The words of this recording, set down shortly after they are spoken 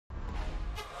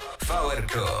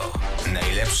vRq.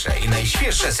 Najlepsze i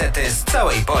najświeższe sety z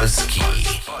całej Polski.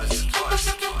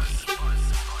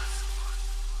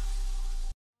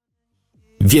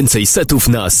 Więcej setów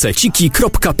na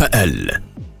seciki.pl.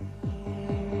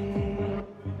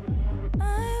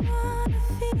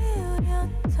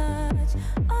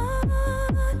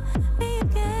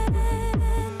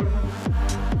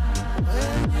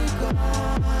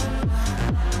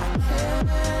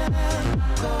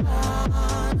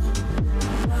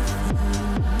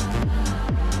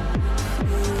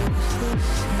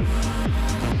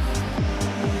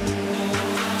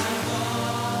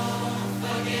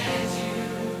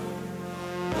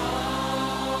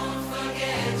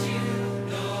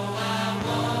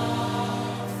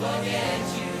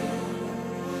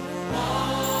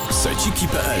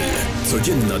 Seciki.pl.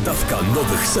 Codzienna dawka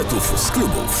nowych setów z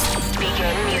klubów.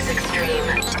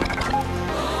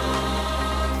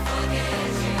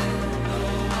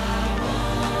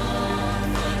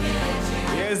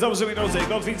 Jest dobrze, mi drodzy.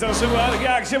 KOTWICA, Szymark,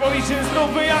 jak się bawicie,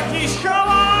 zróbmy jakiś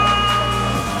hałas!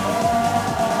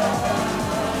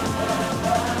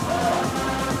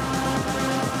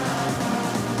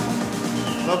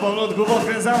 No powolutku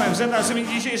podkręcamy przed naszymi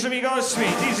dzisiejszymi gośćmi.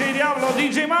 DJ Diablo,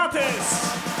 DJ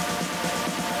Matys.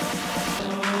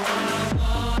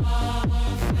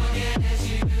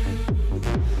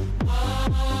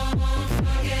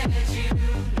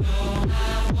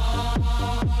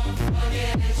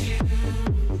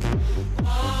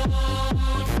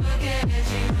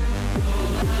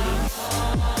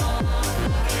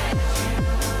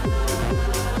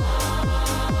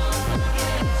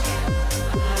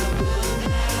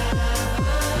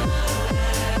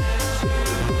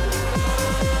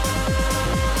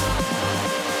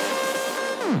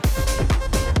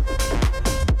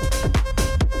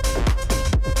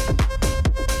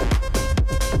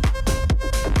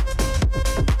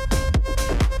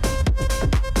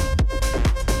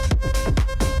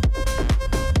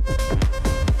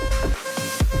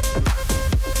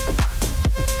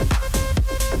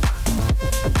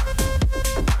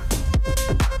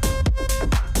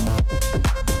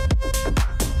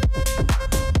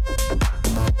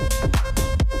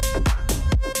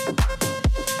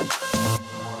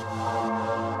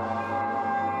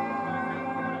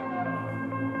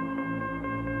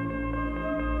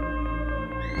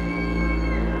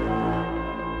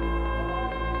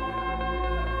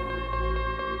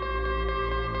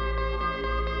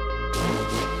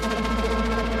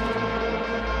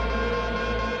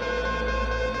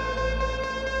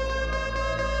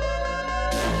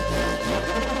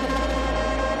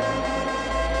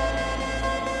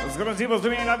 Gorące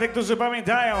pozdrowienia dla tych, którzy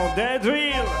pamiętają The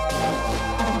Drill.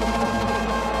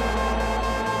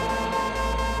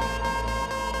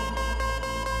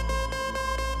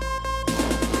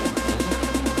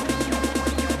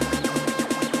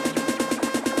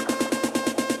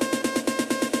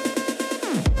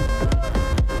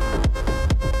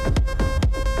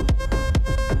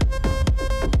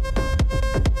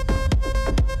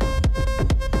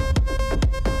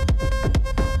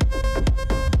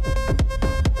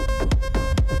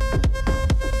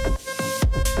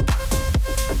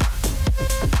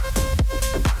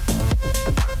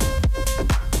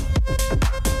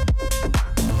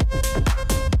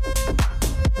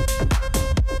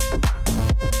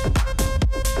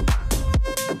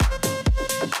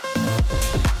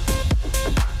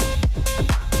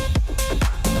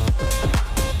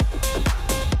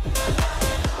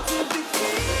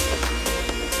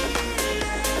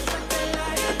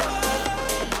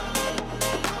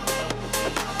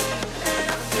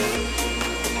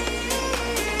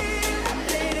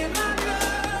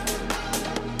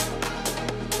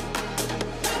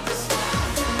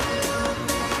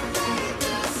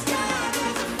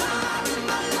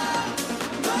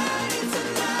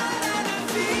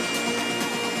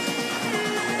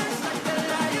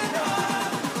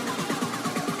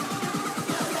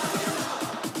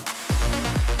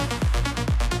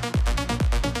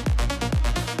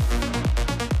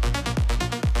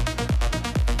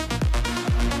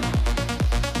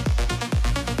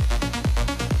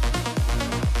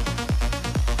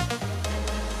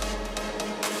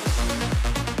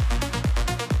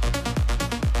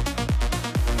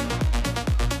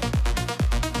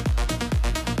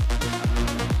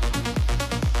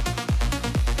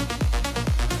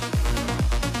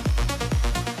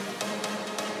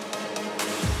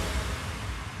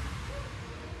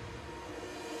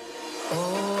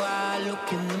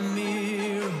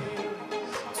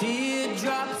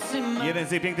 Jeden z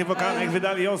tych pięknych wokalnych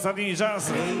wydali ostatni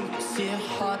czas.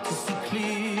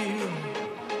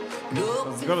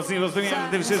 Z gorącym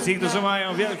rozumieniem tym wszystkich, którzy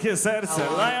mają wielkie serce.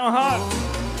 Lionheart!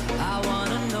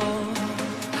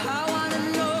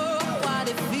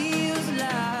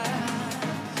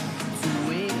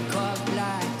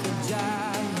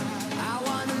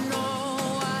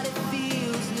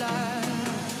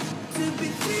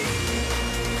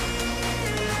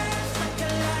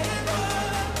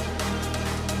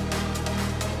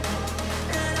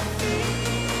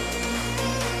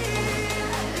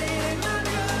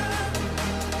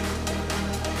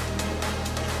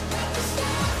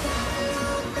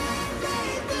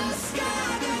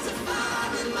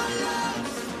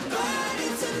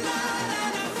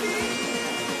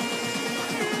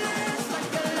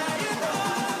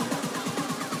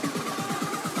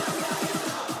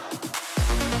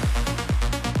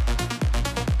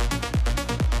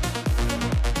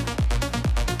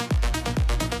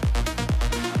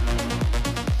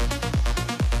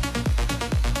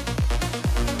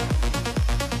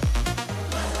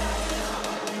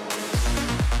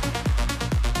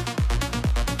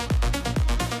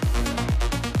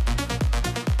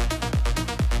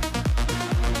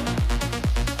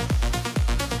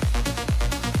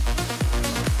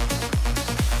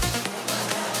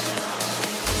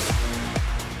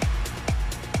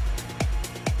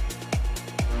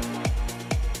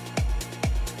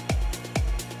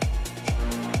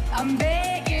 I'm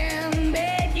begging,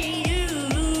 begging you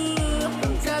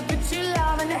to put your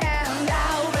loving hand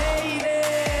out, baby.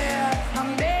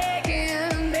 I'm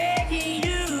begging, begging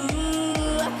you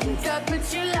to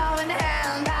put your loving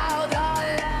hand out,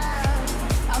 darling.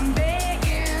 I'm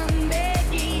begging,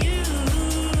 begging you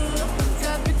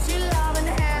to put your loving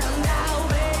hand out,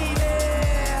 baby.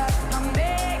 I'm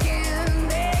begging,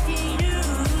 begging you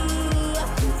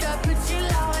to put your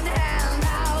loving hand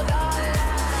out, darling.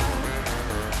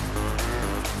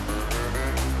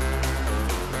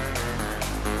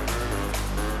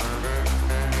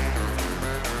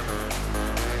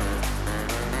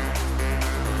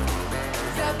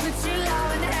 Put your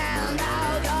loving hand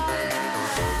out, darling.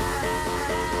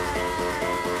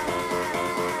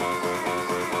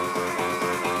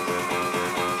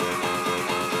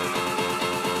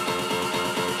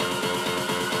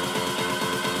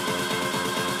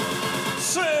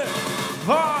 Trzy,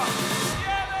 dwa,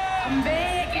 I'm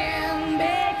begging,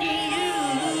 begging you.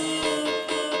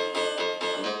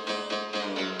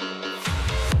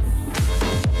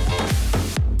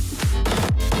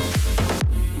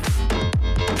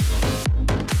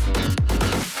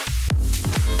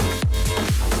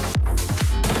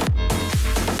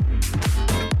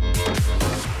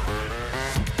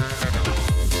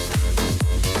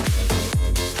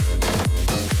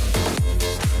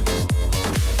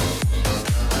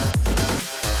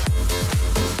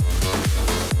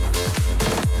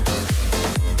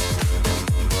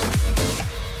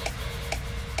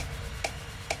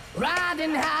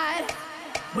 Riding high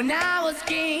when I was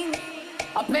king.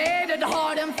 I played it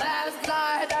hard and fast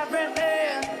like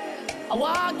everything. I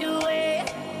walked away.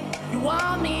 You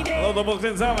want me there. No to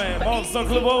pokręcamy, mocno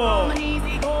klubowo. I'm an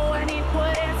easy go and it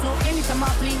put it. So anytime I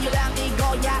flee, you let me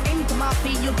go. Yeah, anytime I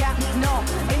feel, you got me. No,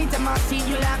 anytime I see,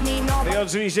 you let me know. I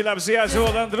oczywiście dla przyjaciół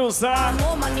od Andrusa, I'm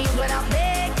on my knees when I'm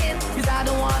begging, 'cause I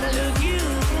don't wanna lose you.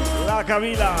 dla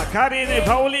Kamila, Kariny,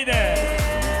 Pauliny,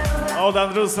 od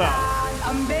Andrusa.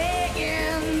 I'm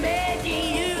begging,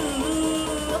 begging you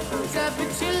to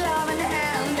put your loving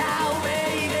hand out,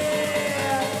 baby.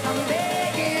 I'm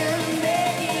begging,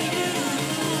 begging you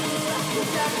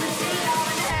to put your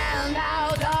loving hand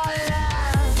out, darling.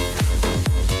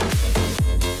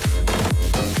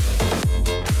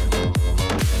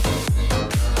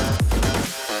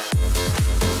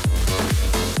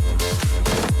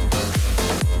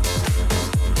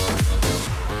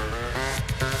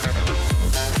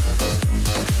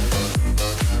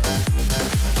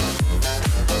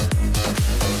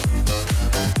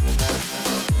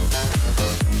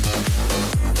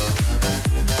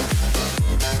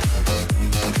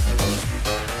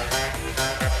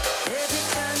 Every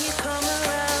time you come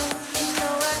around, you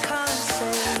know I can't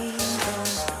say no.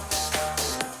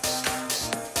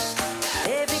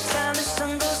 Every time the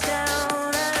sun goes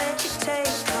down, I let you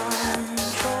take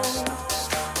control.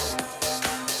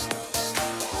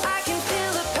 I can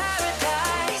feel the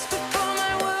paradise before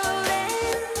my world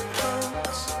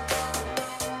implodes.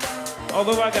 Od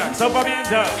uwaga, kto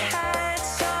pamięta? Had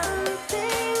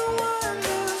something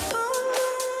wonderful.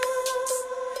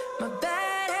 My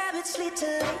bad habits lead to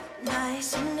late nights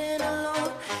sitting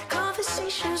alone.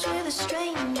 Conversations with a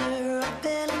stranger I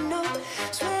barely know.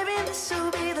 Swearing this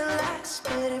will be the last,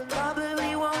 but it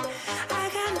probably won't. I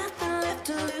got nothing left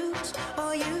to lose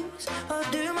or use or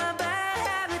do. My bad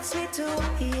habits lead to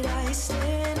white eyes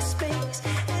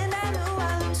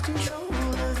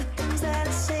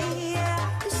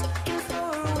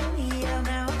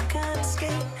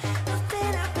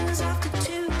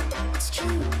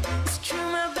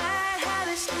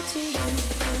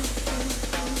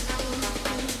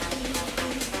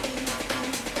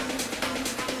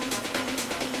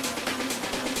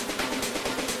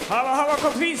Halo, halo,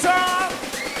 kotwica!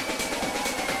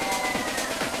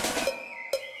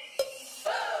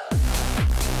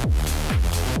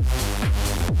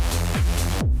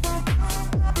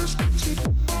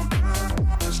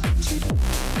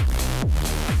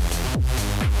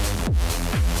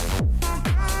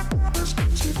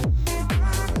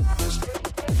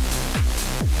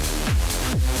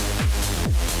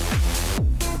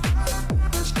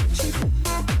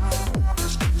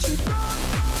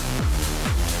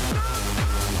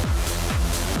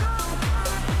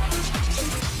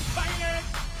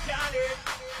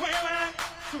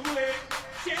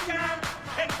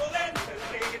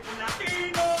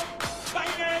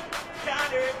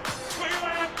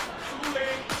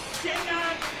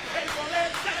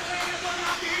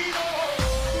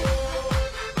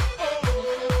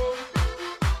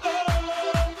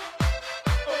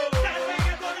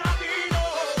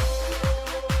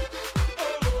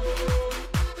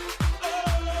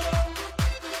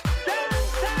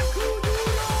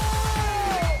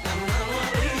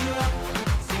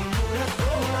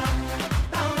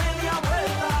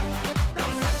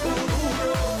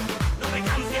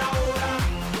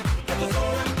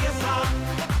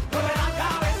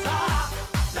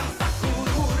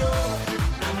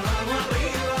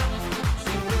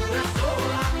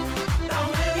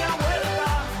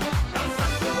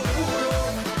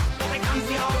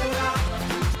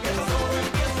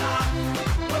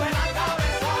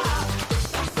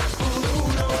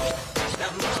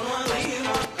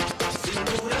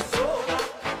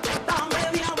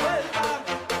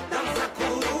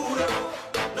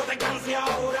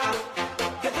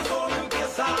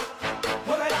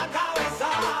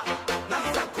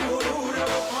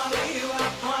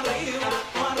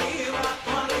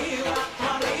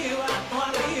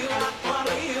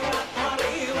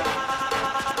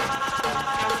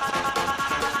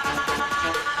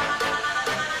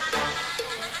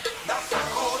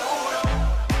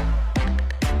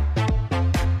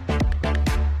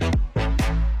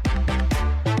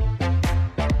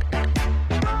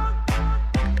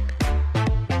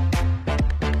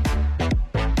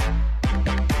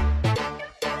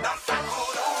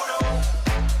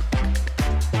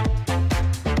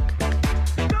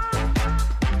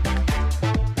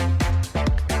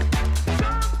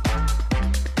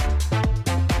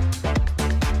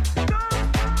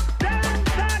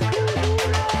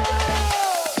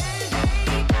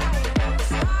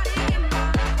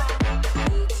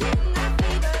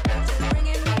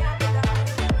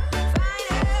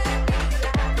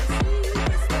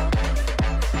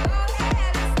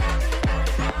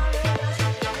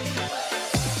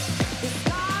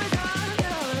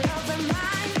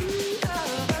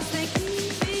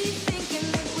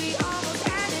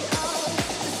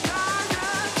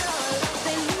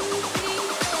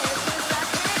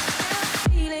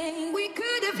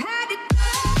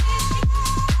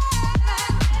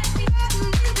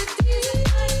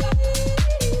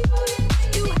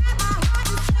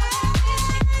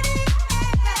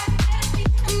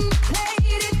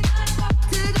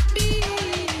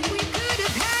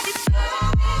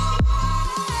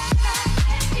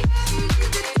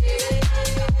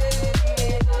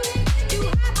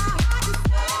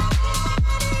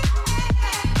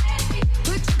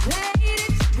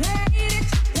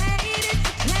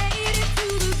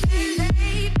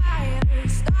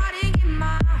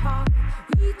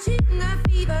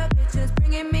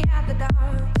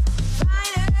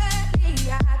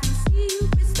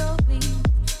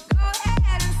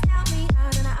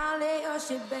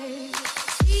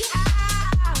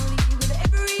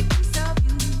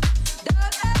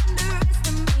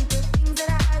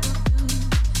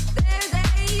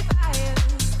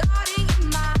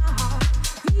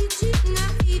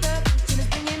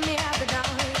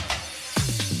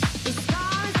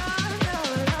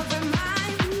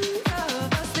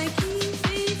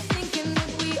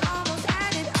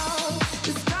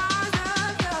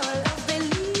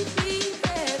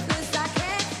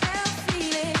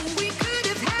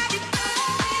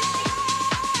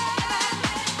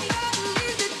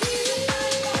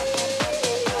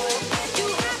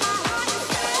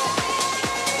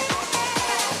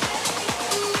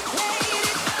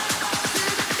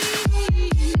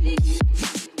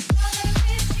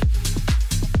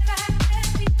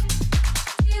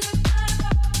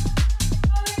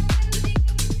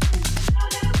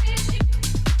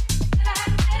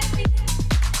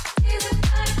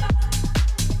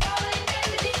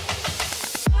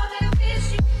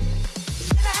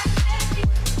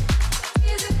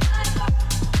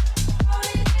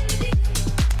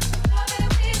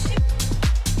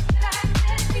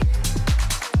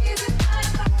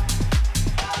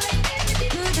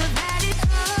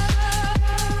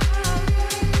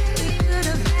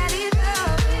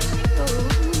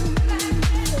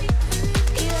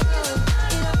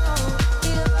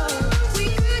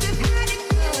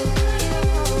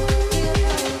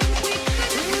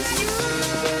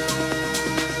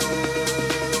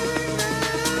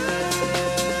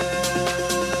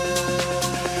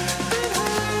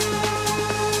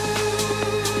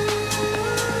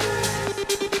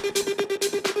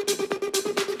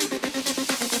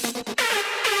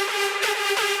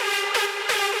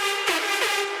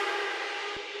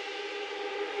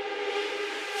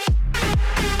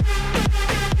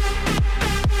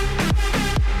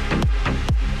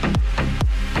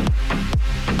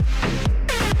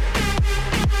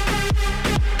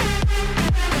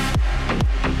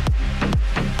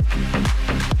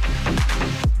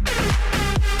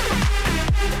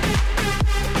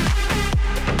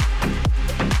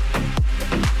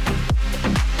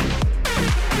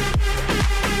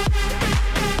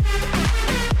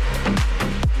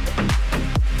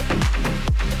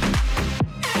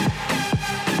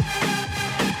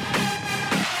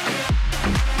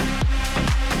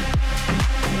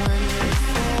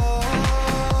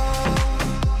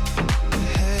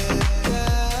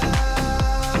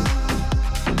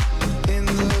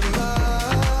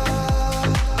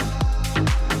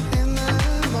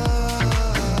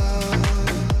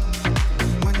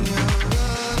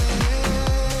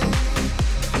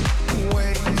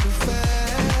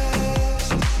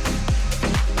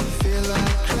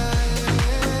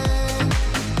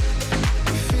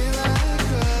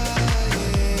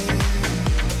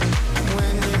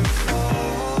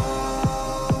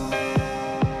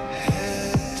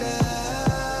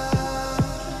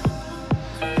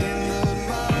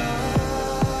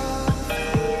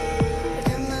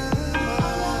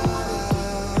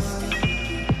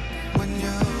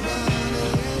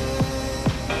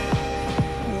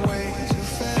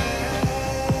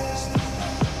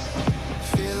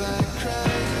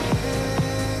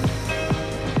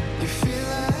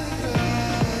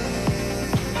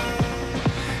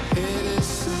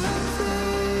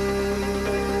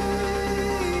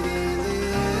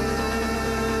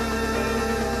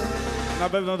 Na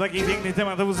pewno takich pięknych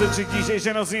tematów muzycznych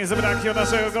dzisiejszej nocy nie zabraknie od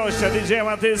naszego gościa, DJ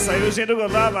Matysa. Już niedługo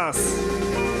dla was.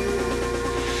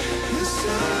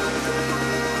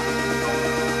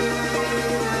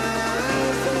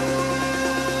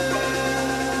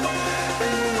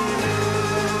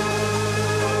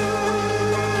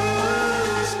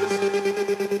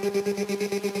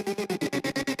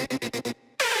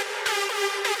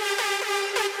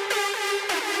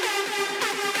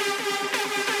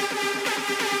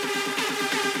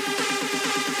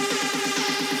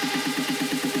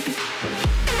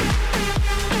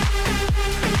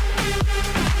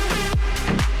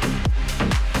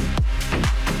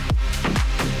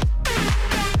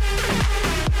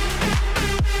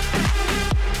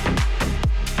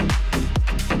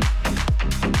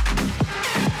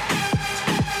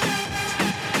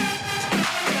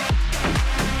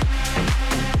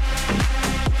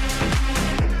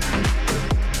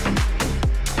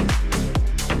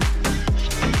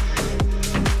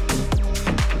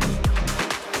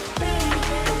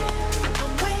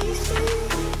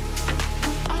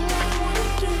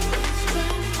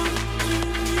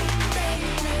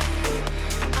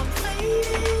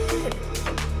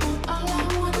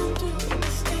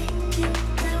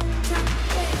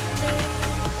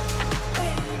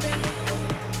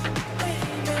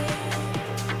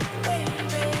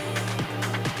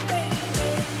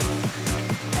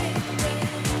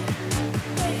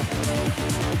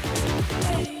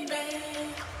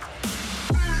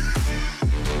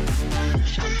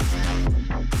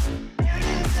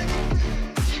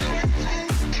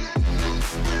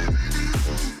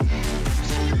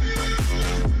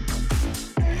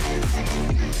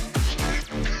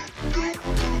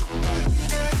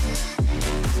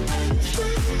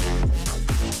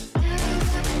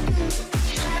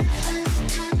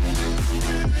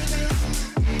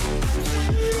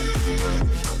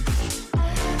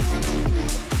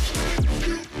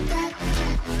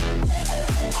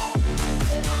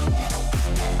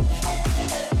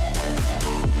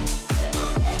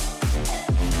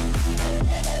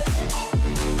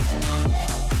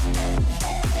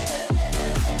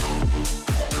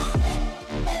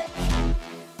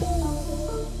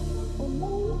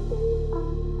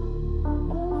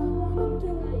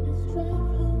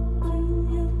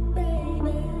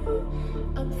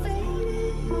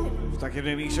 W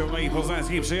remiksie od moich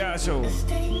poznańskich przyjaciół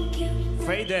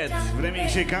Faded w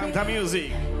remiksie Kanta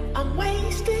Music.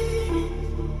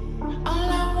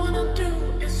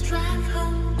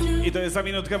 I to jest ta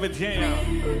minutka wytchnienia.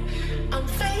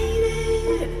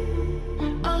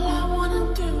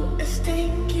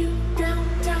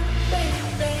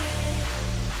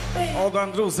 Od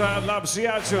Andrusa dla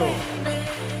przyjaciół.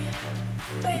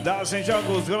 W dalszym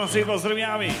ciągu z gorącymi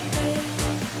pozdrowieniami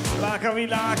dla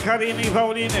Kamila, Kariny i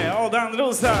Pauliny od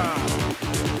Andrusa.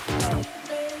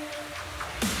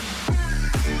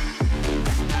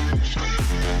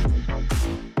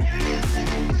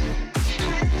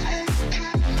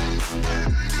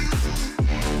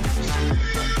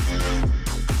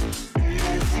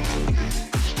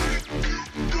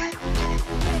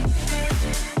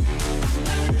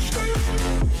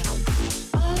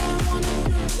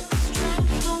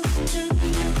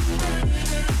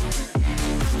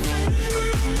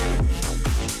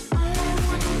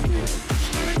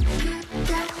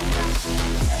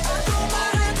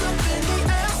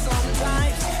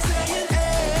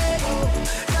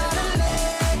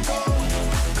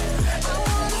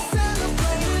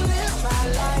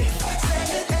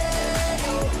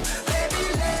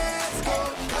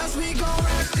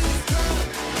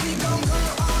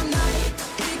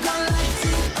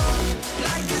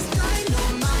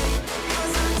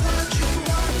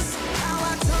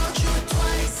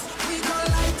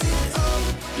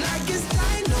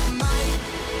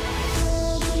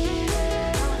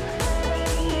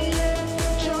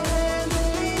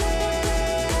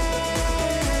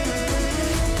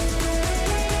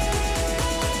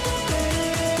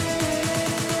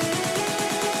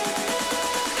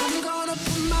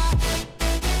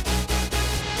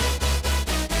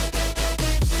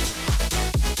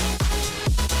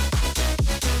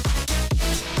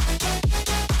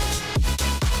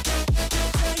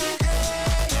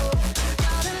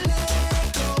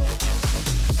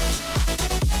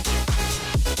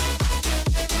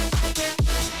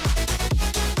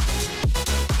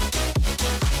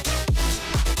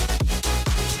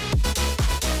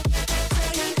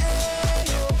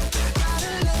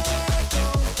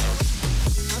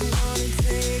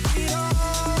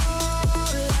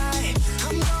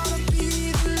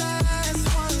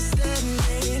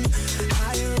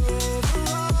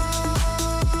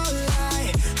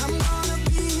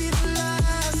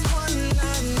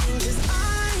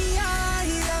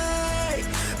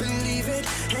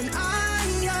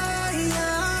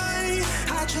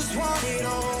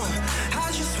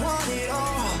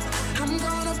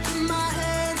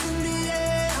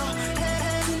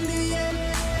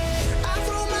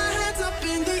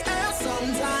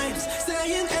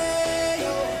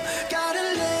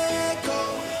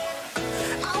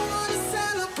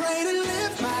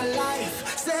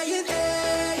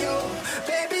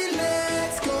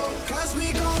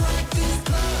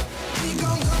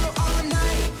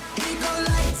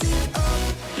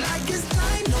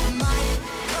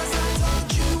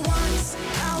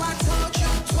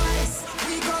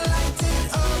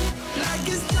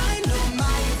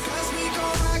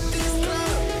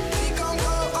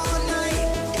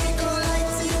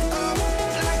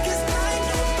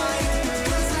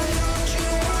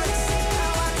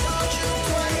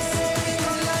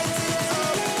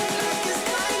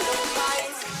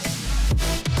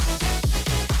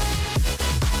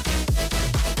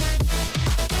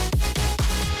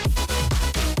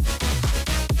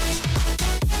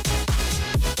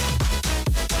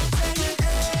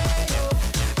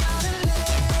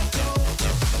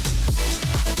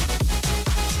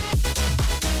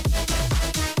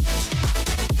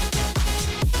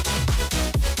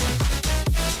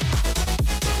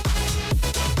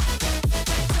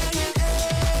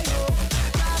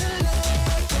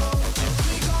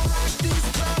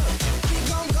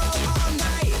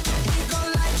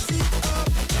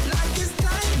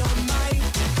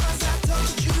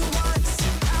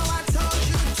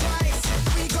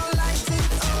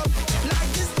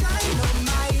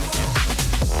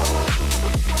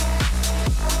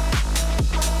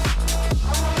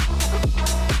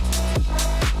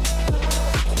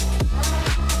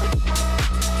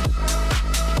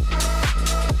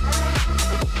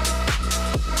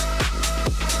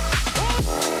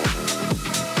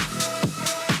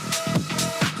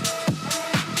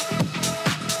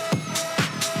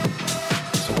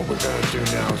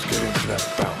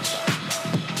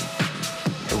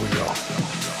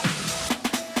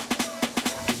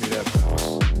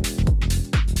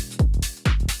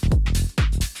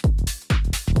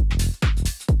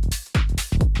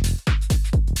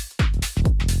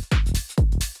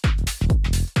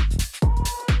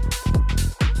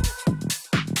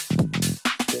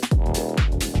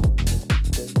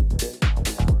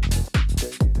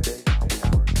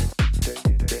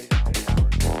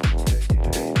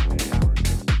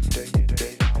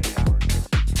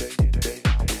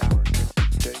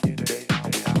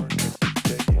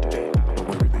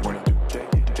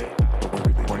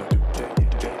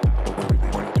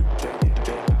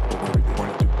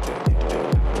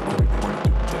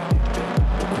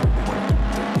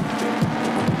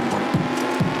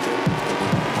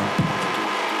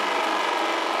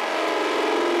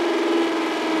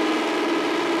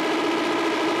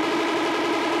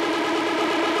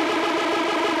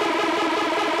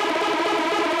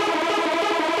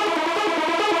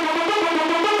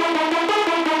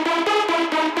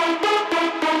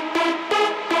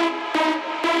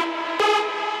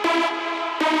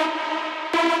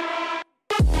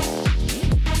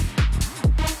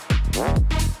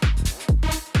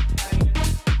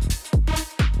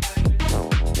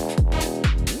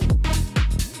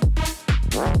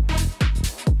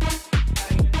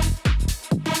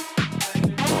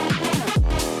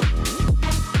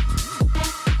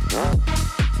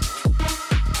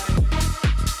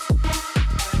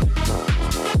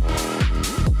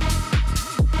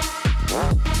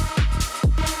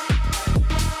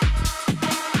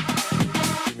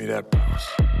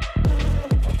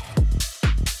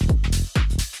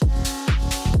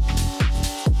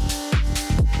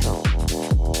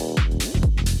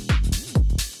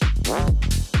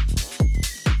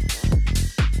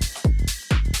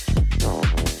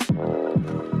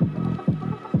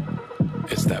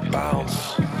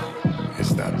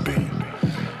 that beat.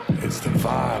 It's the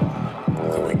vibe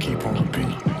that we keep on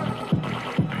repeat.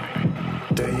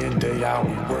 Day in, day out,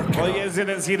 we work To it. jest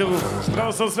jeden z hitów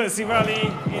prosto z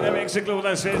festiwali i największy klub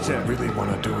na świecie. Really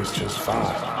wanna do is just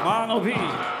vibe. Mano V.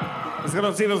 Z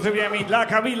gorącymi pozdrowieniami dla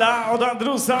Kamila od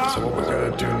Andrusa. So what we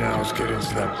gotta do now is get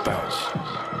into that bounce.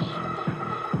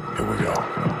 Here we go.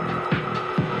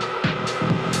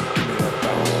 Give me that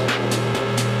bounce.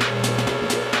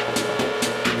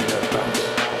 Give me that bounce.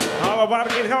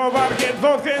 Halo Barkiet,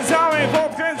 podkręcamy,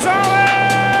 podkręcamy!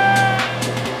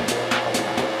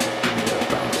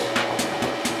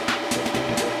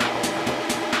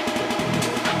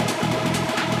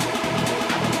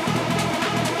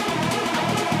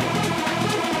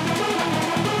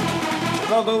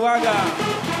 No uwaga!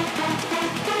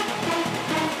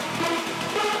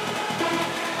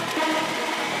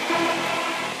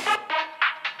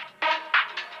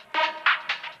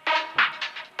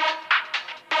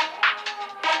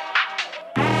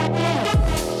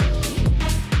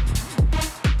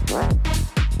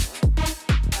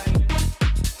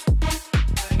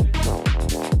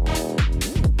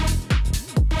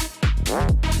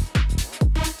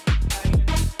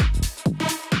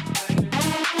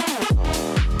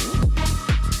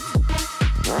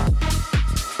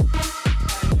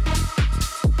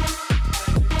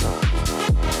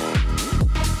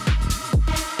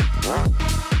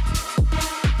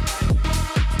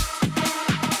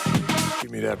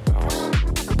 Give me that bounce.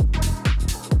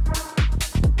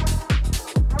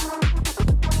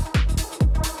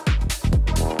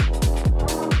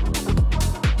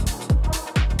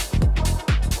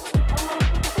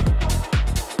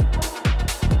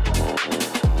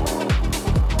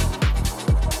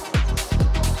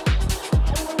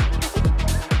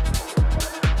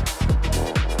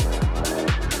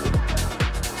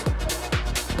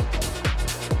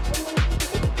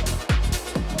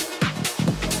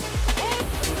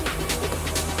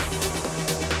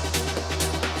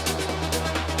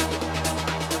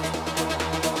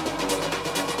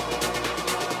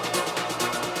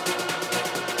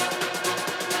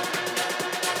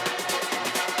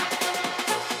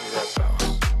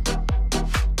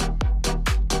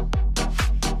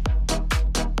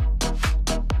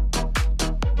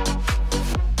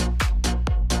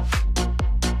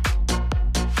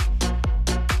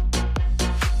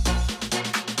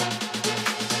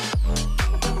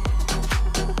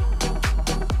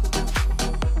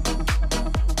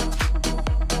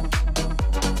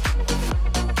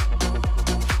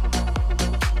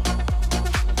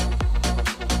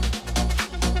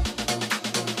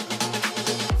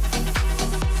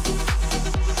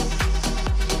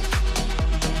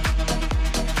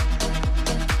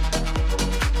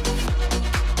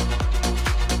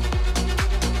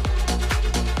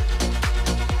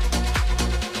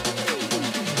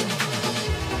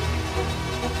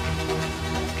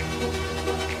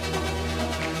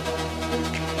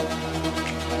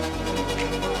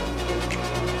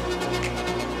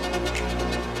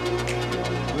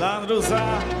 Dla Andrusa,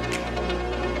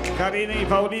 Kariny i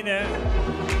Pauliny.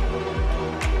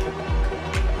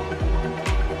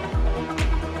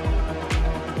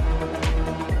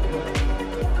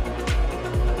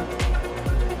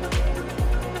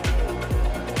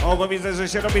 O, bo widzę, że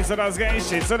się robi coraz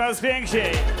gęściej, coraz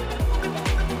piękniej.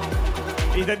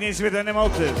 I ten nieśmiertelny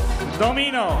motyw.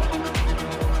 Domino.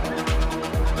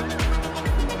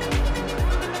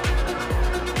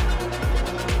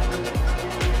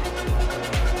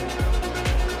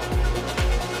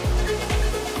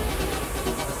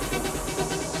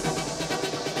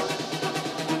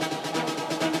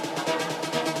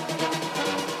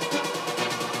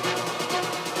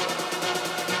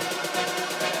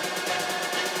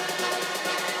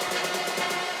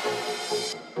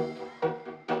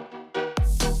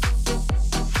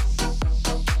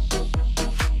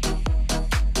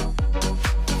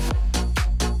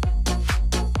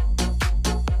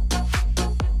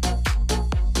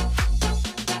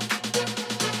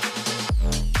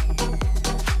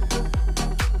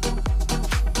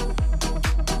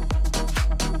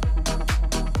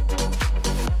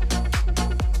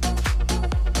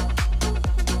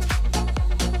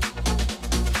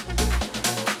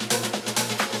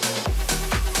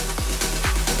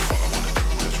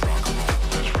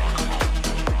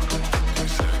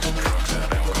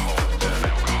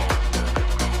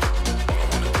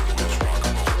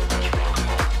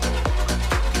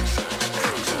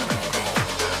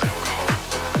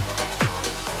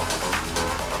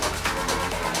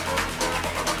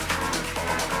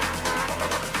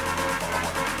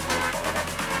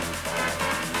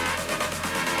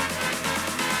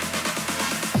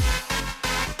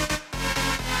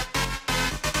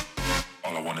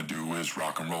 I wanna do is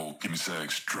rock and roll. Give me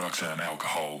sex, drugs and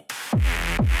alcohol.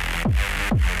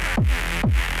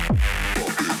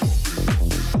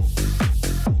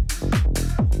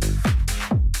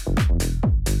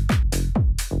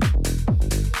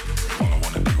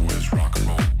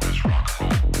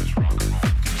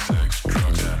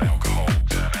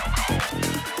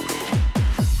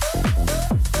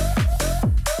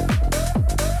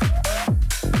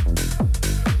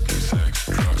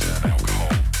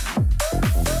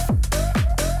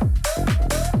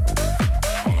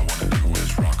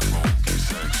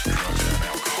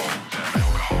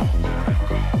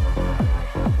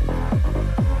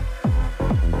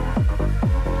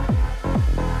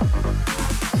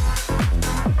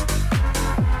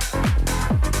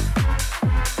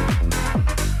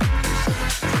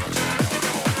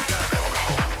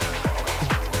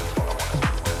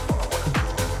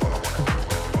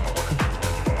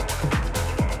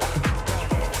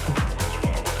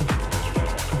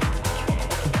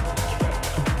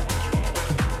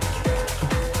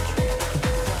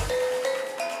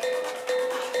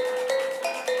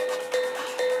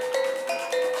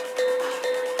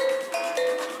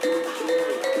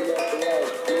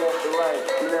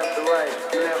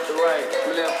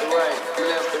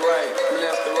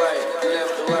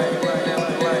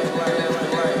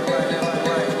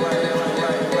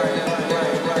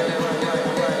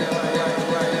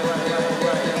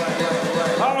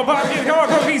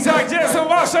 Gdzie są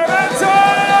wasze ręce?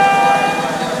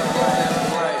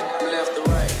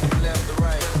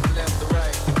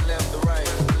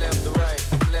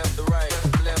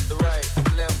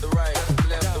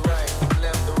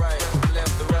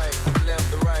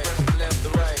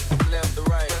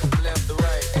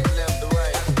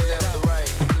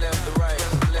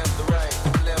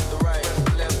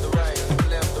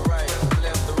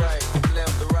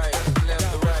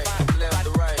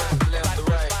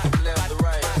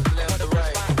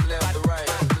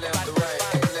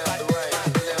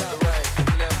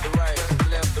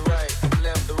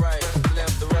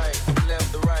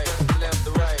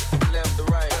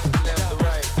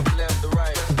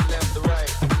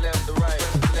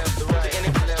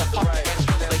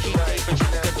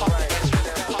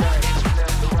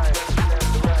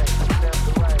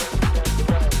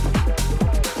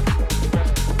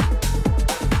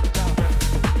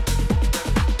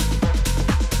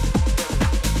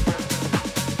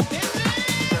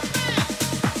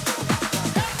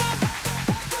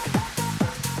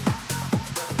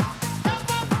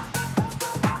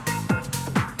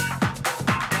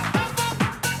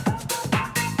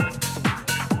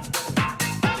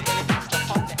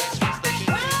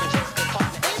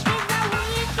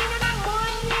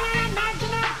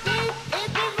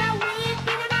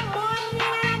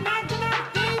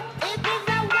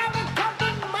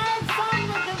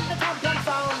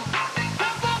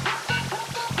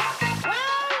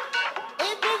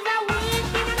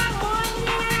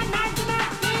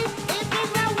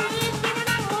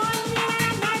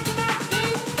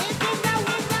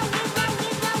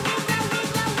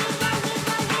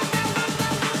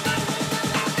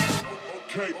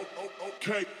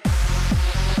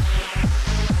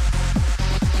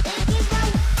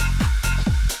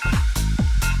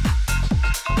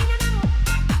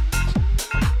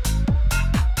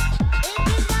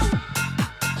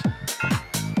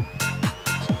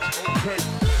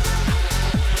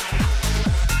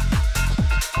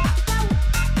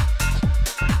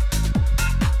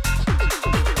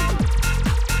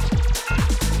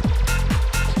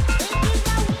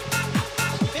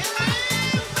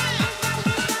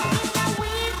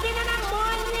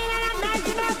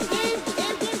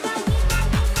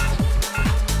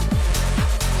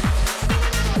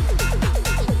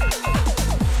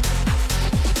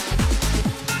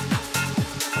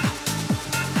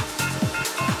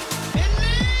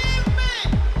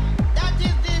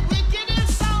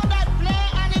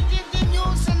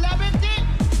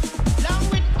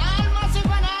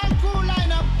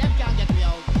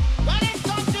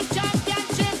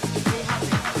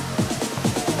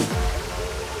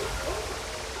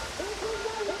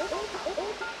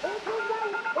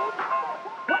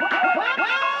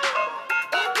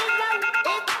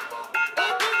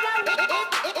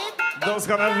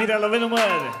 Doskonale wiralowy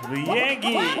numer.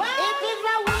 Jegi.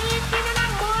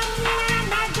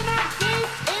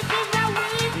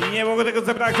 I nie mogło tego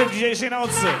zabraknąć w dzisiejszej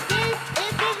nocy.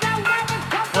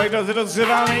 Moi drodzy,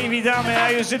 rozgrzewamy i witamy,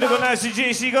 a już tylko nasi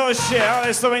dzisiejsi goście,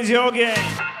 ależ to będzie ogień.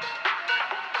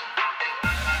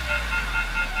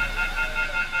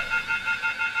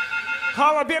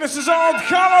 Halo, pierwszy rząd,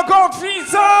 halo,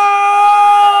 KOTWICA!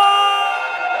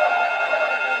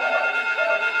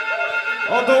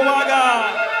 Oto uwaga!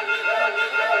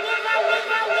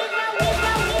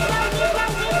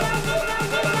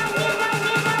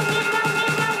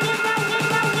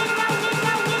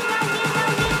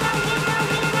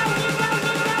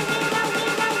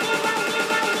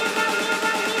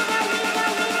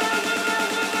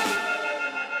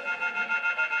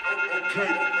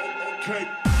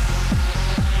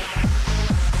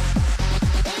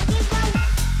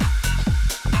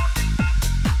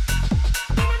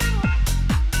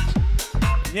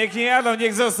 Niech nie jadą,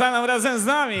 niech zostaną razem z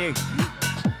nami.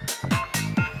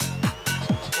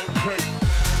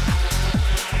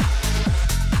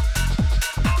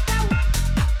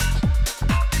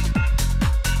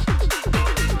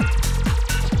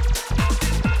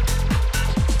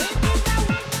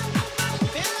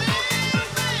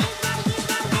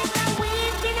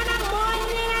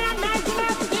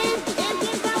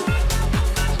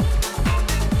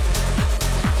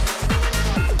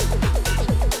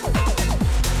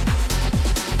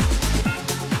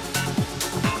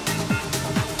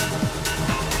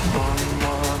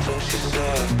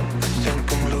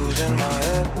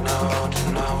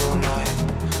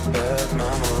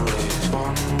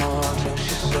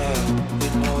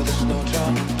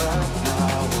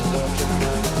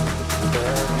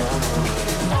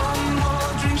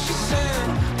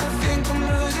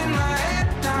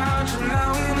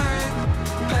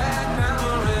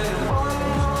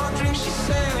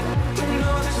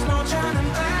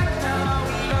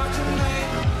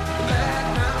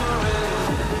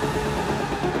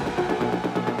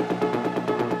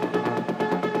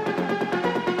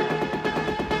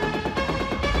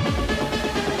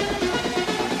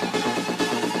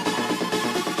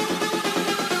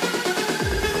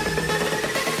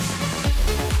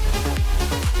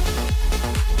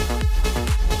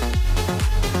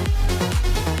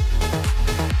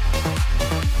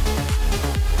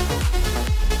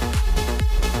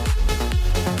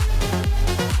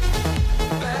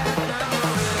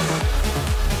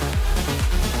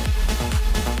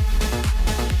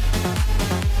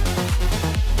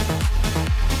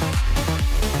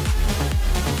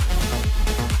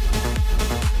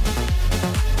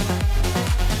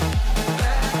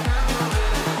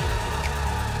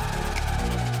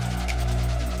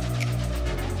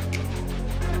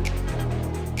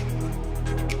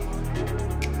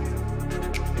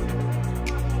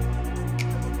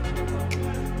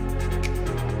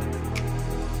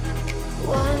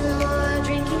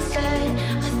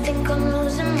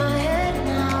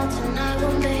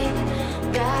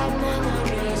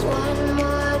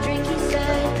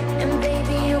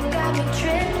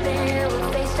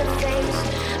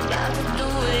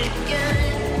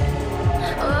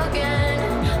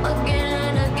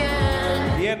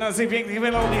 Jedna z tych pięknych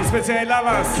melodii specjalnie dla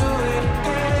was.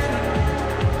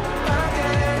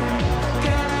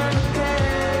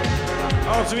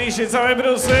 Oczywiście całe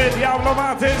brusy, Diablo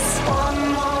Matys.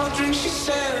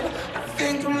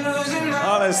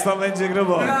 Ależ to będzie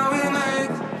grubo.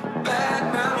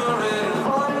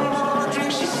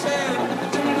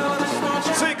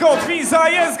 Czy kotwica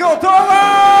jest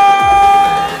gotowa?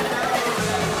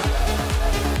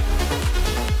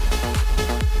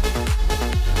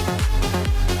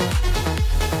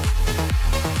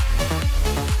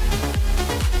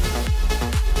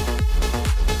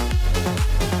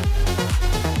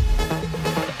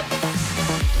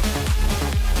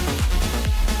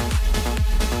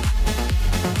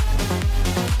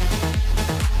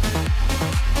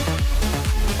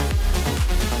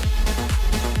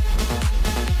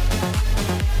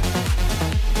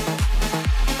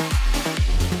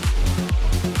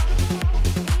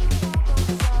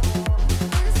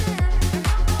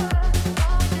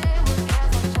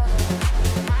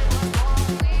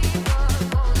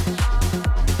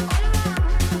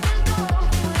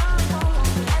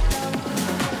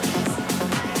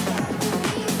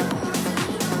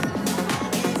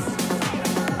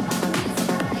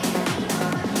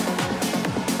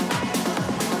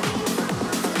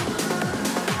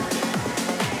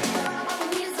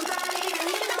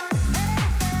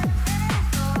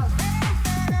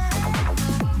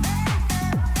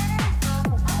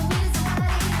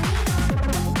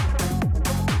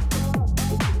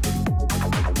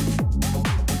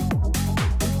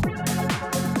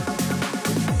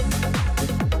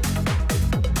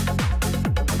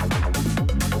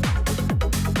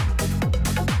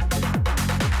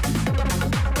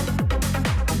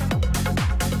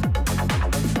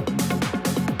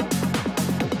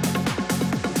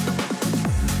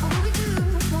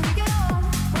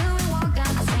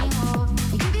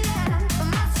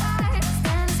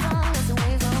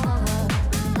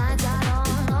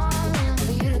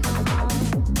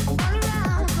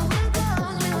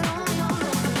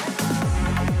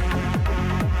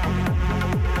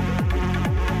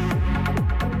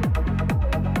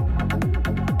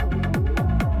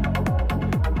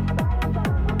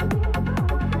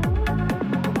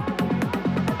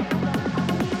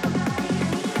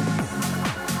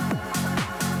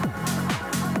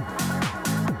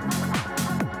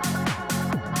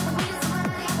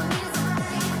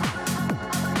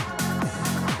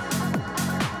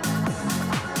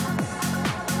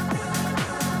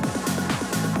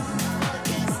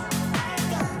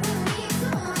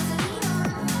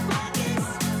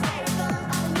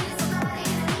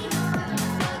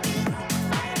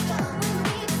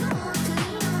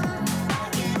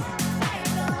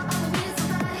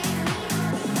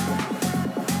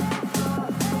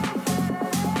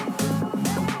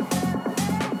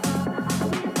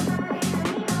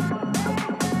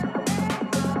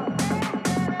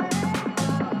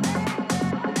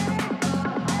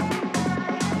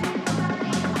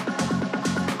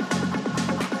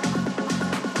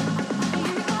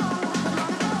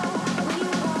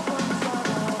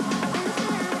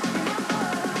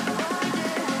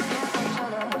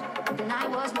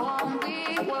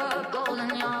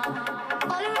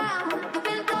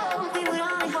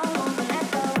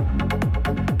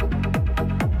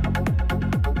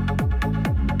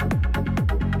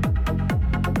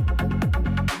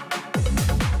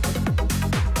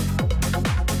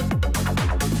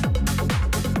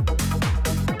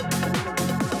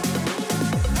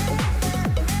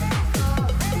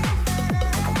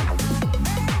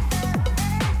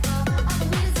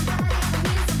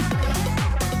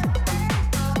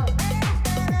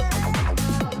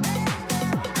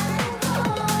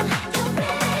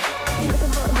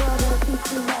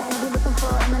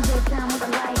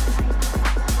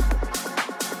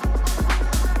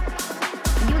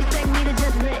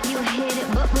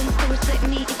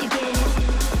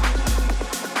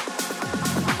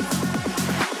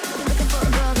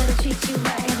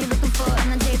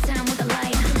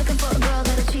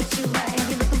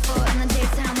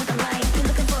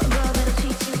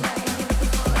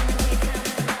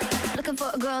 looking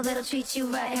for a girl that'll treat you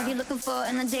right? Have you looking for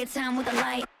in the daytime with a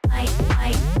light?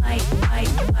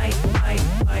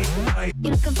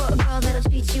 You looking for a girl that'll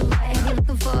treat you right? Have you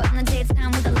looking for in the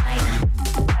daytime with a light?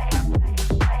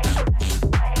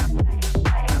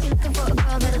 You looking for a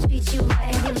girl that'll treat you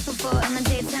right? Have you looking for in the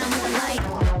daytime with a light?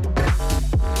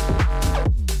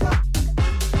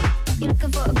 You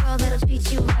looking for a girl that'll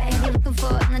treat you right? Have you looking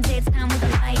for in the daytime with a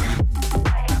light?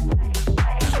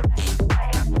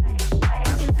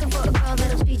 You looking for a girl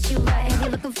that'll treat you right? Have you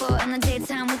looking for in the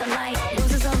daytime with a light?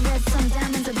 Roses are red, some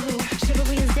diamonds are blue.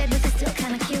 Chivalry is dead, but it's still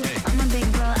kinda cute. I'm a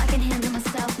big girl, I can handle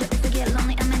myself. But if I get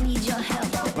lonely, I'ma need your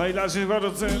help. No i dalszym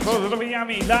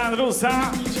pozdrowieniami dla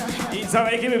Andrusa i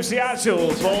całej ekipy przyjaciół.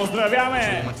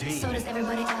 Pozdrawiamy! So does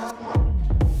everybody else.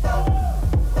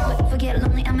 But if I get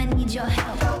lonely, I'ma need your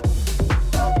help.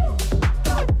 So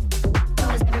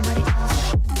does everybody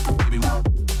else. So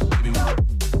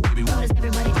does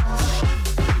everybody else.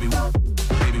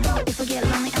 If I get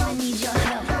lonely, I'ma need your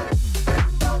help.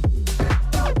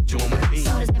 So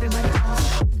does everybody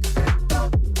else.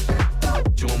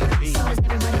 So does everybody else. So does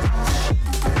everybody else.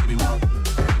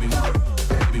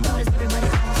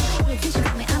 Pay attention to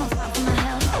me, I don't fall for my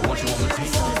help. So does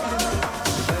everybody else.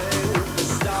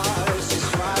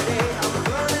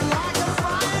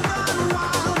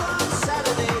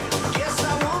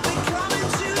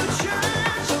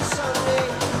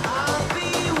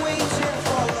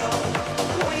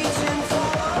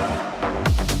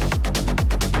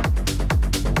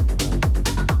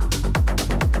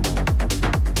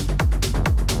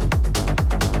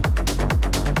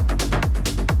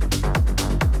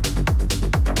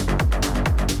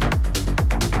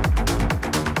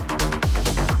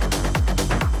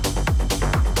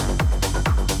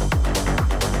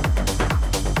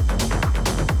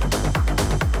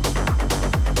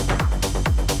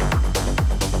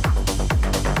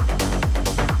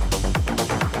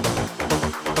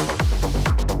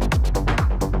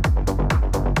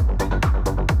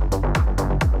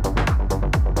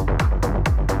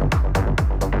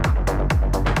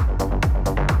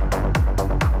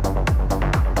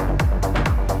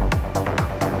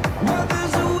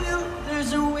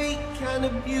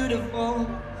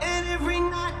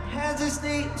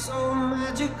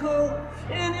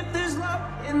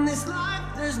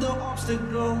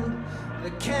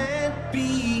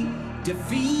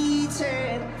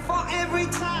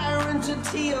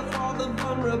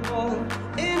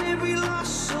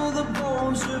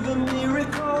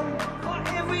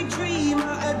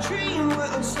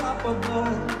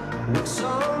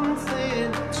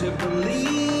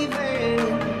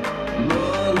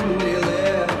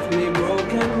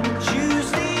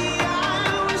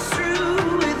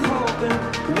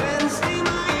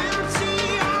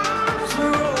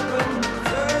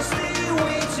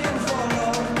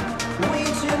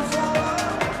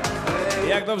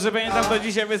 Jak dobrze pamiętam, to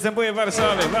dzisiaj występuje w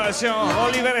Warszawie. Właśnie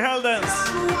Oliver Heldens.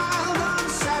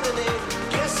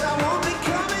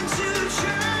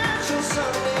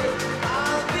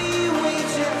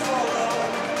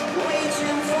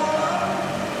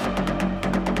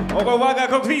 Uwaga,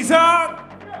 KOTWICA!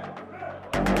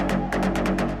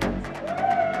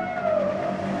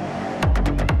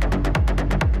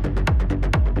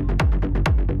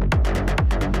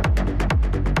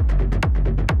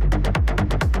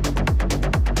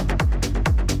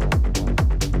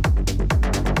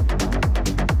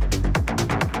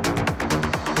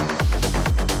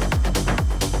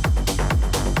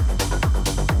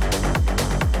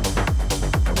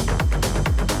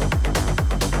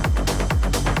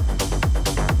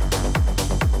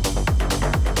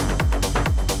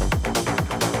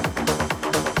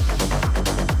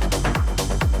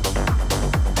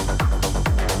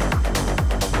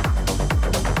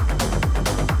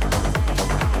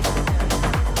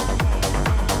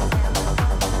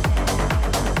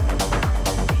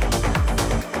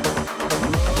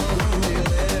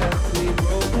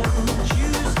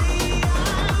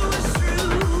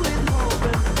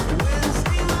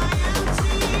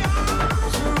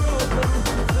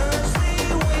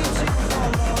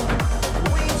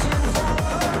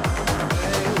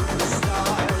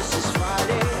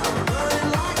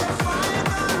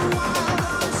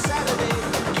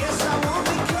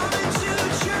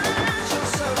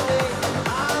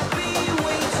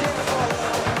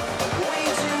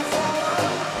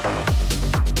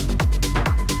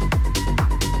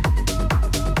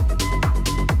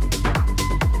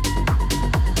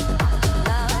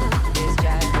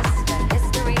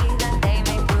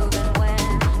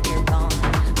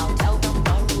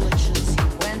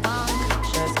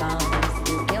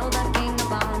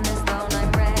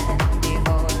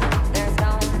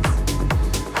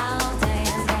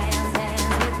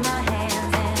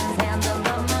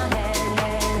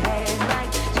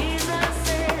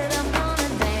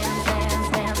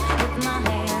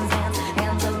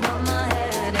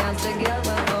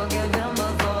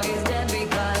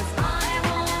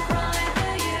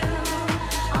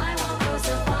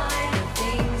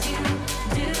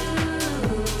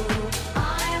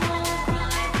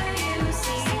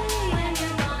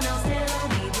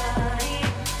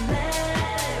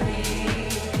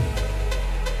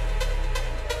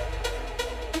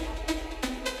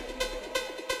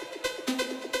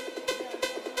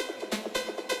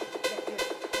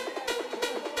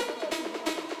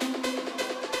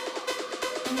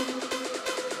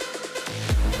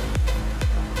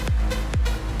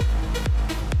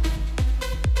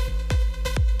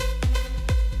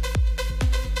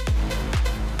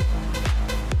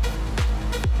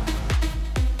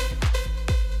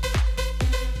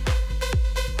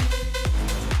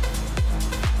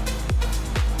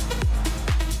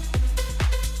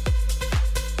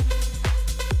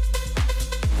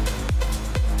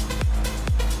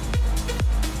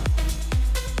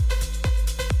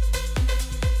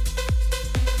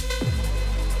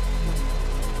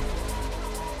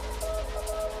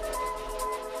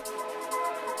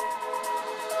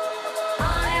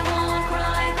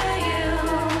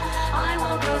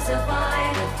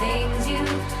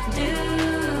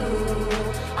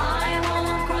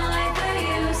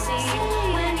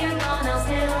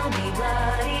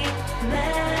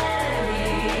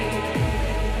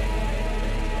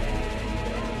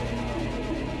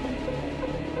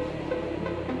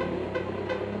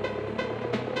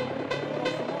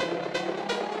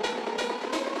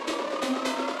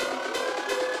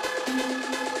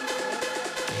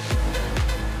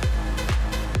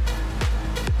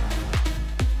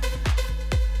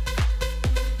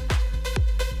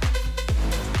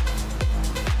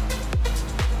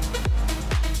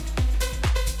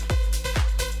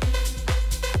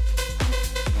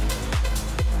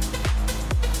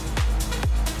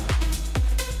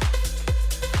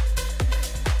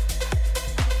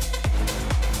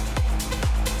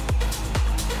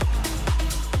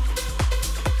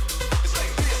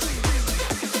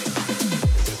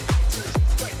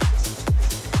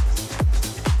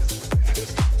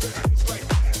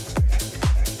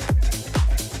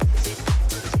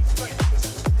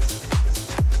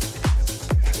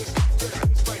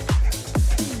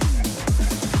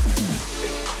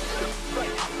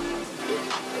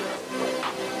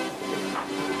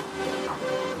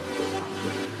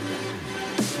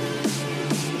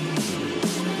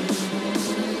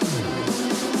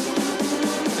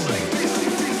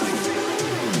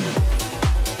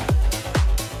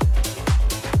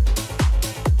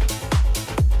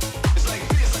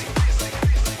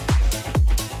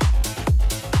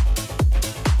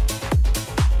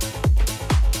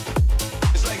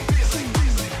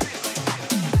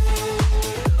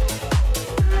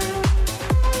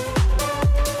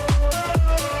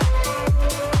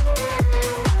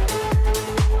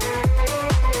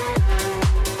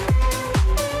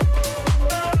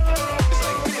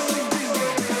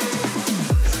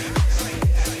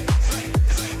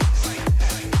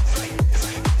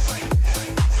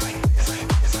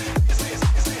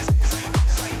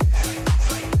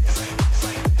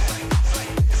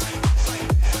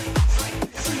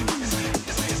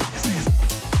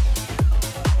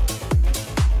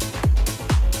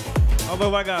 to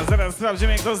uwaga, zaraz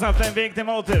sprawdzimy, kto zna ten piękny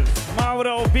motyw.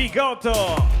 Mauro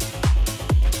Bigotto.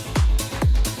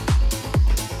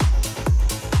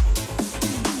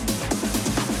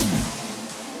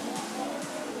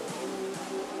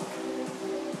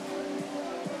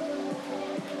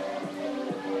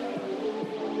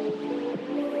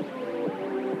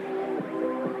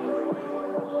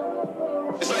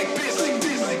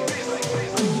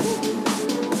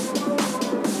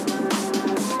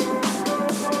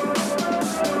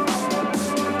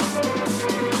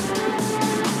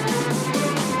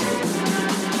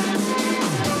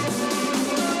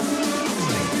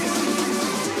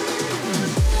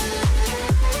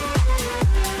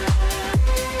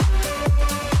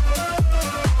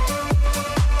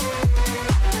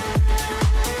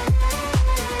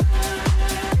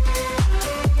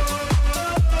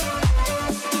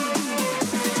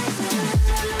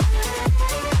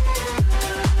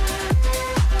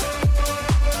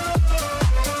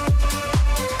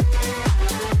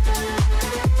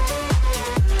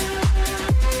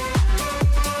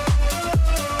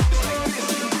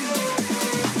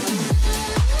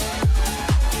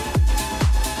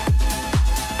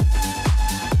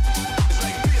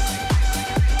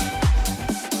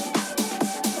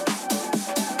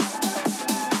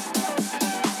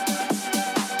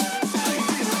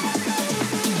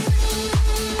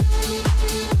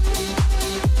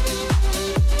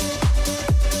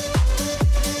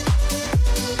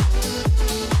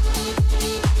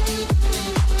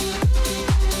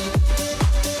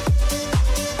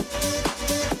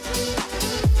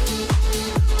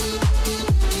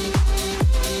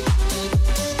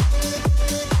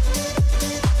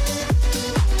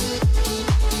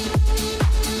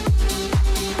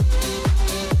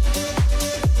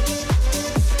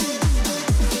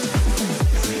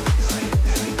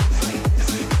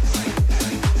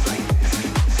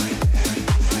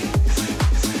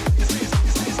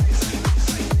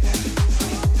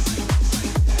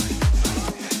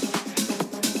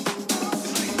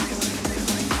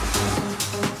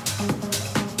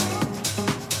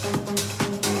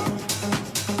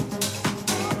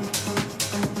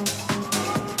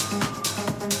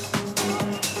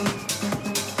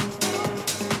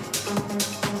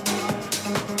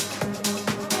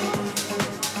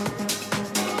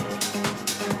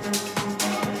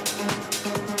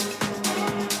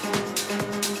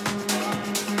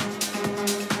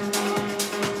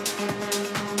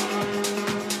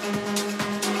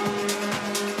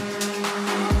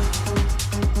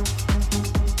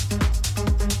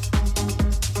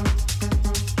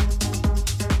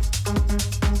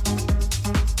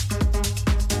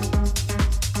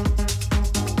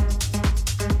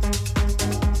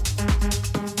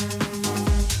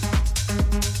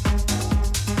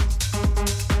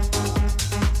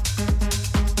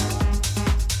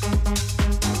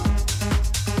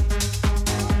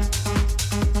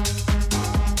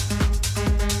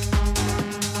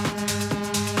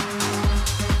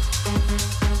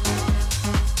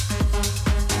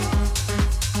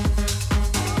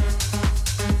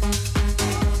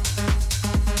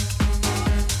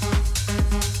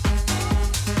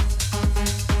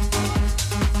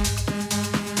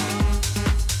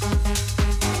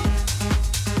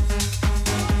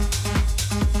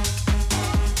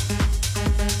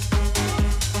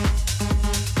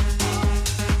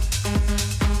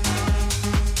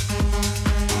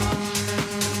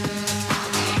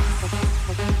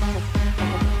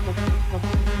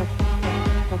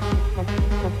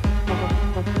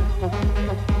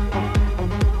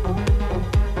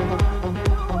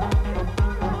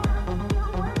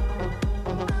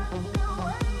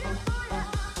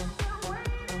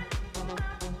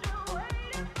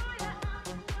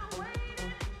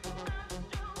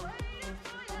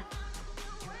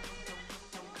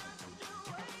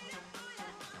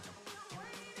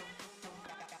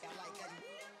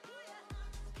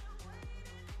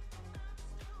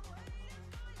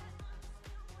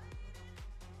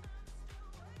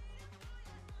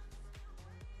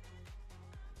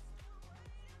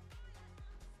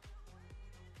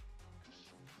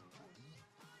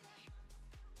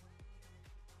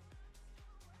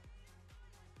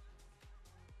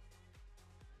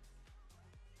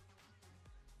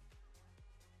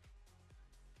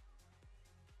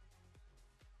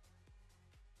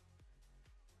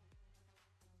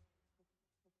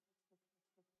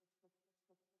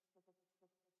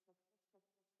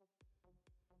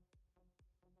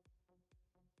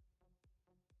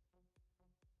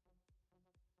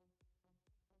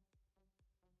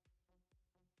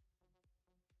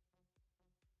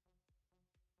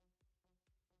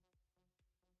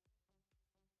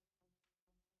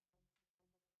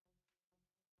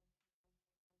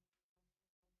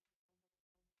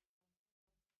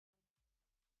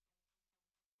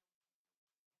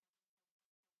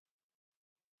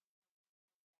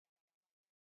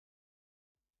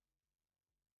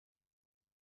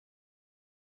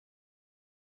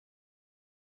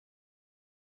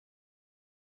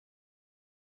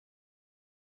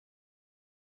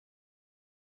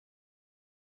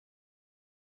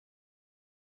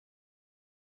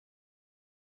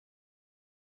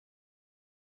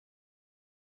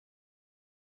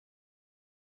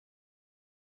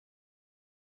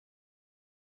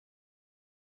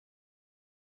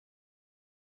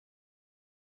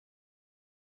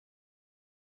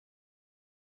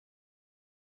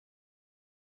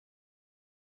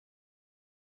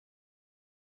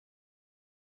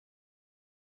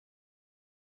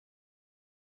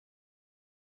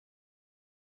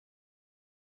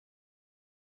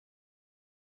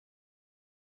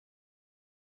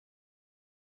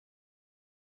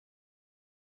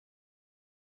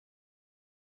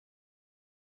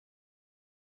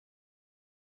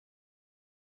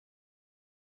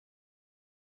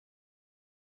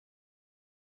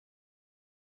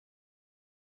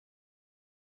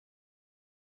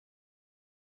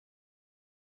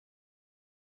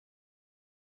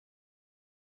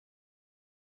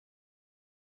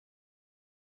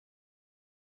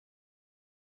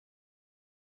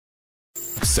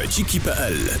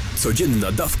 Seciki.pl.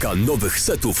 Codzienna dawka nowych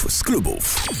setów z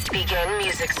klubów. Begin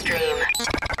music stream.